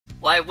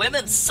Why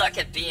women suck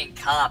at being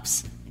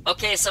cops.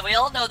 Okay, so we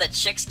all know that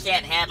chicks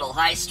can't handle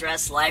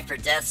high-stress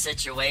life-or-death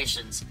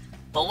situations.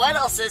 But what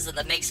else is it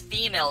that makes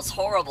females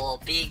horrible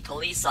at being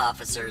police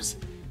officers?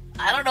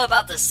 I don't know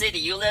about the city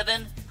you live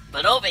in,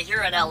 but over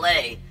here in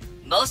LA,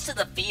 most of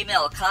the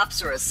female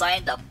cops are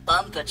assigned to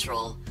bum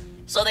patrol.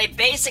 So they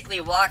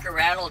basically walk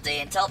around all day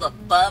and tell the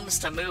bums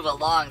to move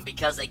along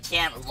because they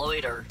can't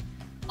loiter.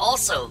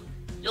 Also,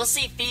 you'll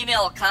see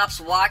female cops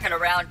walking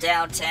around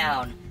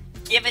downtown,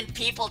 giving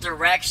people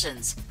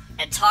directions,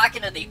 and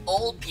talking to the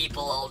old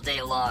people all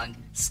day long.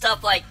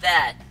 Stuff like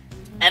that.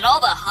 And all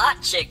the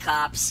hot chick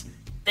cops,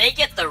 they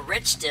get the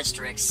rich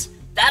districts.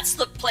 That's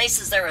the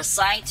places they're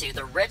assigned to,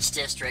 the rich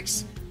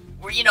districts.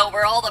 Where,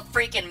 where all the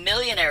freaking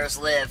millionaires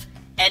live,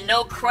 and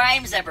no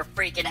crimes ever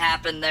freaking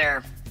happen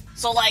there.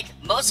 So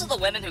most of the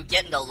women who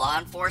get into law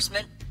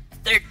enforcement,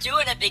 they're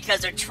doing it because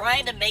they're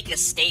trying to make a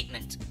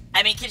statement.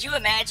 I mean, could you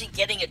imagine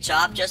getting a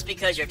job just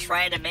because you're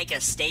trying to make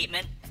a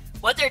statement?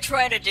 What they're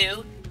trying to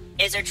do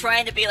is they're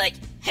trying to be like,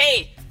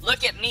 hey,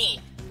 look at me.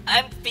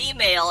 I'm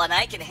female and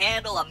I can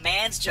handle a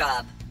man's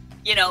job.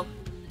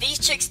 These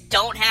chicks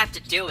don't have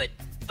to do it,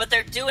 but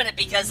they're doing it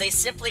because they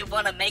simply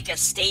want to make a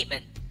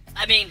statement.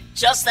 I mean,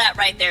 just that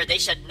right there, they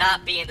should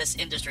not be in this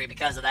industry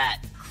because of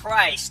that.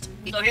 Christ.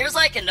 So here's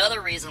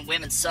another reason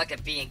women suck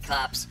at being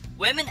cops.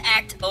 Women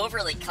act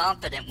overly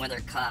confident when they're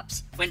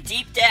cops, when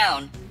deep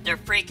down, they're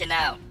freaking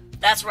out.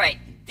 That's right,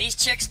 these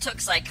chicks took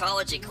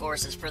psychology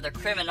courses for their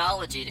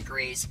criminology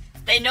degrees.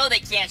 They know they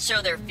can't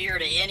show their fear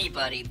to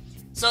anybody,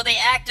 so they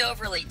act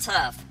overly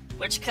tough,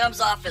 which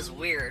comes off as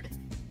weird.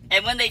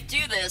 And when they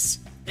do this,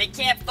 they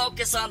can't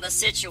focus on the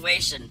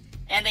situation,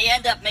 and they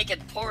end up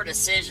making poor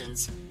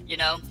decisions.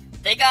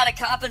 They gotta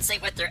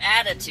compensate with their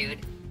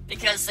attitude,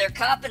 because they're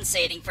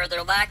compensating for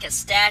their lack of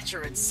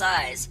stature and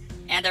size,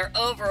 and their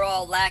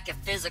overall lack of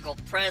physical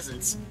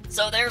presence.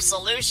 So their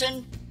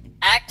solution?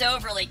 Act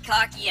overly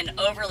cocky and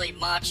overly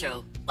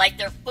macho, like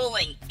they're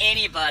fooling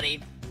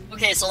anybody.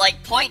 Okay, so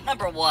point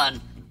number one,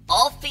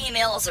 all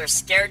females are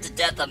scared to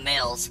death of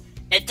males.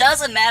 It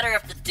doesn't matter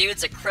if the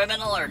dude's a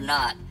criminal or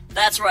not.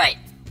 That's right,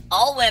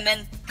 all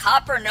women,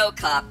 cop or no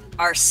cop,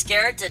 are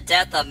scared to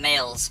death of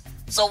males.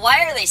 So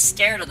why are they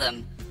scared of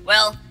them?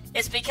 Well,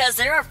 it's because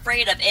they're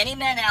afraid of any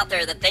man out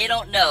there that they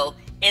don't know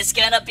is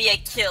gonna be a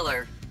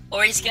killer,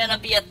 or he's gonna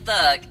be a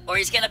thug, or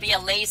he's gonna be a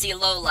lazy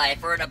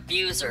lowlife, or an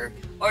abuser,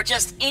 or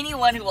just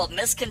anyone who will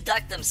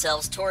misconduct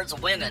themselves towards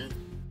women.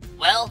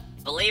 Well,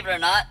 believe it or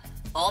not,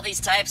 all these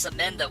types of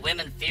men that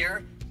women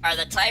fear are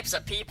the types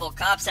of people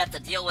cops have to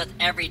deal with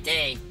every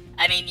day.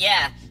 I mean,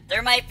 yeah,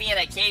 there might be an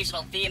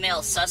occasional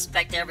female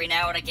suspect every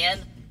now and again,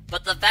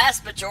 but the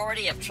vast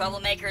majority of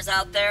troublemakers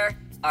out there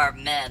are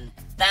men.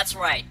 That's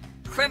right,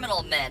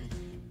 criminal men.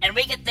 And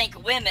we can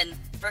thank women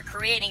for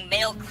creating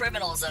male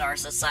criminals in our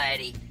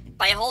society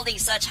by holding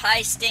such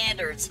high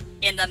standards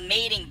in the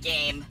mating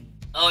game.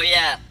 Oh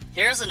yeah,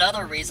 here's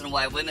another reason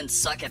why women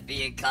suck at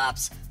being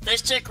cops.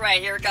 This chick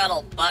right here got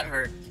all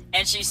butthurt,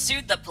 and she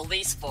sued the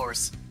police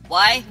force.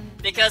 Why?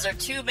 Because her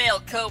two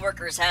male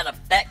co-workers had a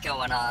bet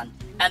going on,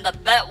 and the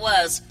bet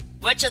was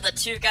which of the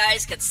two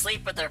guys could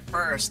sleep with her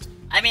first.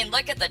 I mean,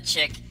 look at the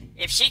chick.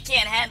 If she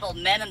can't handle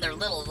men in their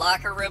little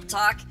locker room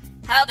talk,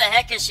 how the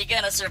heck is she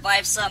gonna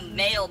survive some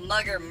male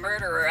mugger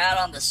murderer out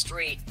on the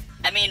street?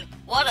 I mean,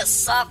 what a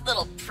soft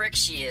little prick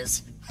she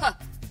is. Huh.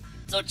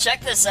 So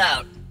check this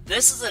out.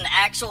 This is an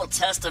actual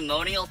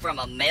testimonial from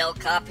a male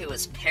cop who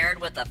was paired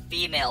with a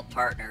female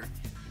partner.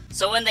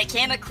 So when they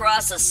came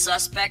across a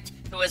suspect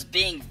who was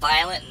being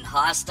violent and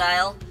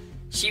hostile,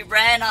 she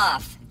ran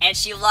off and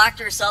she locked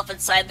herself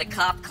inside the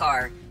cop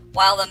car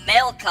while the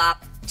male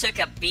cop took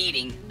a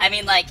beating. I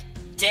mean,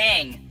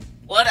 dang,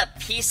 what a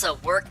piece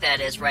of work that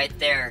is right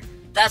there.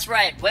 That's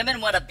right, women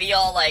want to be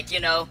all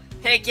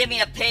hey, give me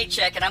a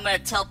paycheck and I'm going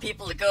to tell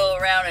people to go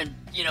around and,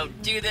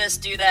 do this,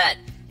 do that.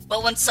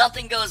 But when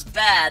something goes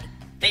bad,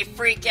 they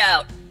freak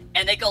out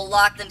and they go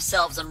lock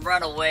themselves and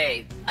run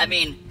away. I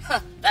mean,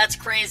 that's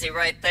crazy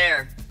right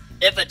there.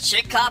 If a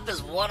chick cop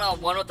is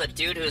one-on-one with a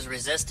dude who's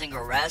resisting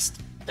arrest,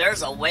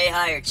 there's a way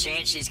higher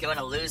chance she's going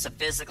to lose a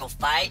physical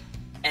fight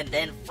and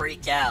then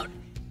freak out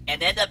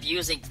and end up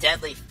using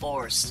deadly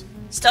force.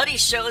 Study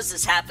shows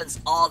this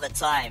happens all the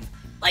time.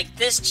 Like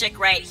this chick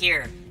right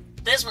here.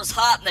 This was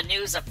hot in the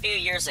news a few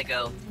years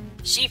ago.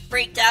 She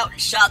freaked out and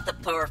shot the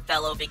poor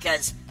fellow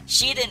because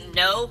she didn't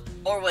know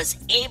or was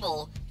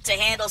able to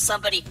handle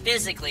somebody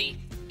physically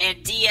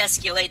and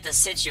de-escalate the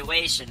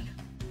situation.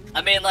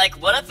 I mean,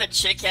 what if a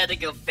chick had to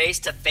go face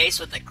to face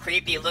with a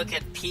creepy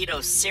looking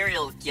pedo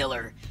serial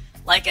killer?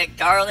 Like a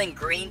Garland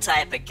Green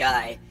type of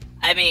guy.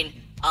 I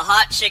mean, a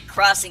hot chick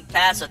crossing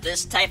paths with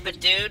this type of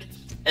dude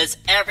is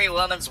every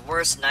woman's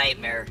worst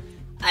nightmare.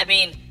 I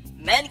mean,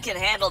 men can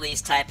handle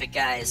these type of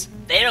guys.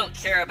 They don't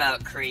care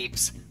about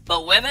creeps.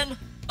 But women?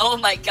 Oh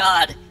my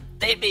god.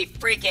 They'd be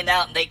freaking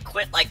out and they'd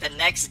quit the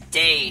next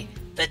day.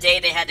 The day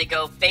they had to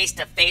go face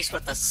to face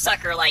with a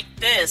sucker like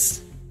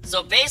this.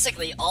 So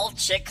basically, all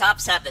chick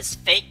cops have this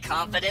fake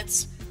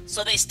confidence.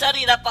 So they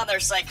studied up on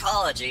their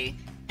psychology,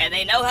 and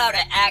they know how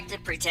to act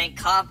and pretend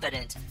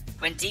confident.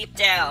 when deep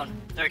down,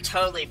 they're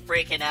totally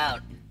freaking out.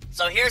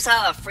 So here's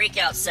how a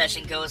freakout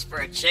session goes for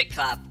a chick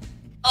cop.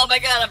 Oh my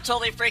god, I'm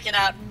totally freaking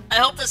out. I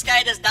hope this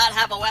guy does not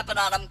have a weapon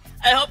on him.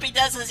 I hope he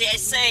does as I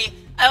say.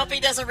 I hope he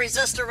doesn't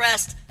resist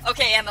arrest.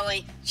 Okay,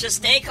 Emily, just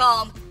stay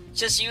calm.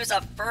 Just use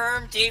a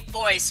firm, deep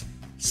voice.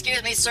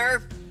 Excuse me,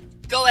 sir.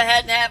 Go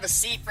ahead and have a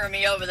seat for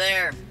me over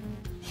there.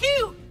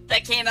 Phew,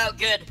 that came out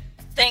good.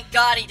 Thank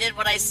God he did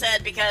what I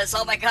said because,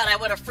 oh my god, I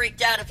would have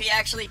freaked out if he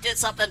actually did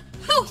something.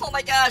 Whew, oh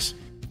my gosh.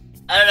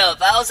 I don't know,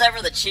 if I was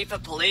ever the chief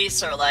of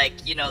police or like,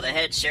 you know, the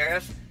head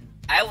sheriff,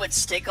 I would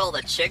stick all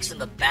the chicks in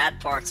the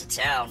bad parts of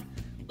town.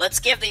 Let's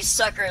give these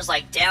suckers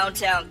like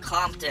downtown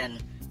Compton,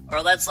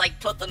 or let's like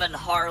put them in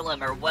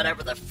Harlem or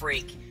whatever the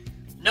freak.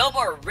 No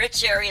more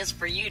rich areas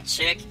for you,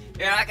 chick.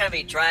 You're not gonna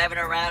be driving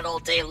around all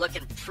day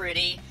looking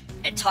pretty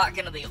and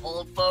talking to the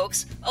old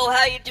folks. Oh,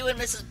 how you doing,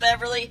 Mrs.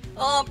 Beverly?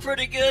 Oh, I'm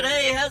pretty good.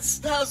 Hey, how's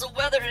the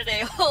weather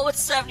today? Oh, it's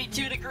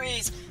 72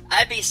 degrees.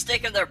 I'd be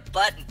sticking their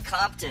butt in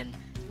Compton,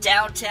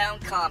 downtown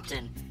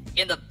Compton,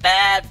 in the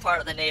bad part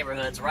of the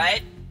neighborhoods,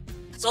 right?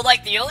 So,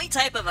 like, the only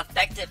type of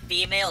effective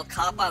female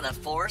cop on the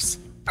force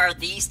are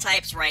these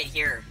types right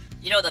here.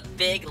 You know, the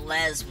big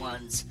les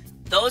ones.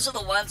 Those are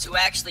the ones who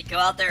actually go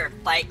out there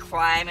and fight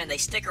crime, and they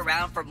stick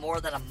around for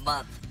more than a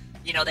month.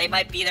 You know, they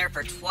might be there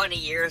for 20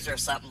 years or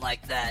something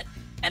like that.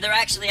 And they're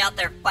actually out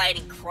there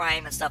fighting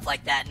crime and stuff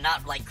like that,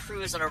 not like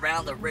cruising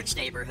around the rich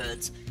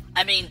neighborhoods.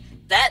 I mean,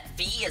 that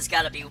V has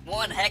got to be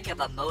one heck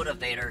of a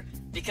motivator,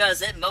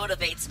 because it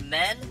motivates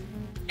men,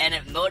 and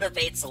it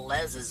motivates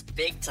leses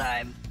big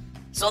time.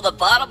 So the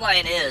bottom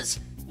line is,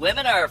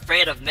 women are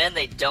afraid of men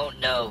they don't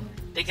know,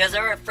 because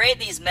they're afraid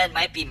these men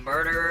might be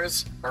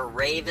murderers, or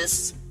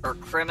rapists, or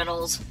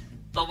criminals.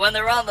 But when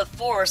they're on the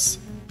force,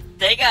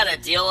 they gotta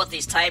deal with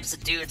these types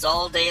of dudes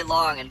all day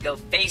long and go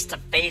face to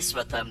face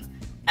with them.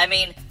 I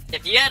mean,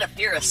 if you had a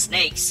fear of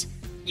snakes,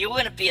 you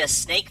wouldn't be a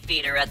snake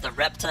feeder at the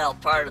reptile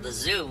part of the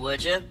zoo,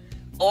 would you?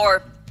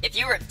 Or, if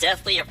you were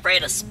deathly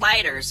afraid of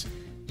spiders,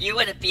 you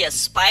wouldn't be a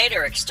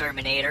spider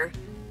exterminator.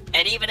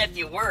 And even if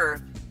you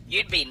were,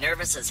 you'd be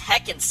nervous as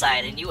heck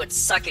inside and you would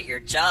suck at your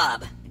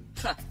job.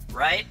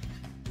 Right?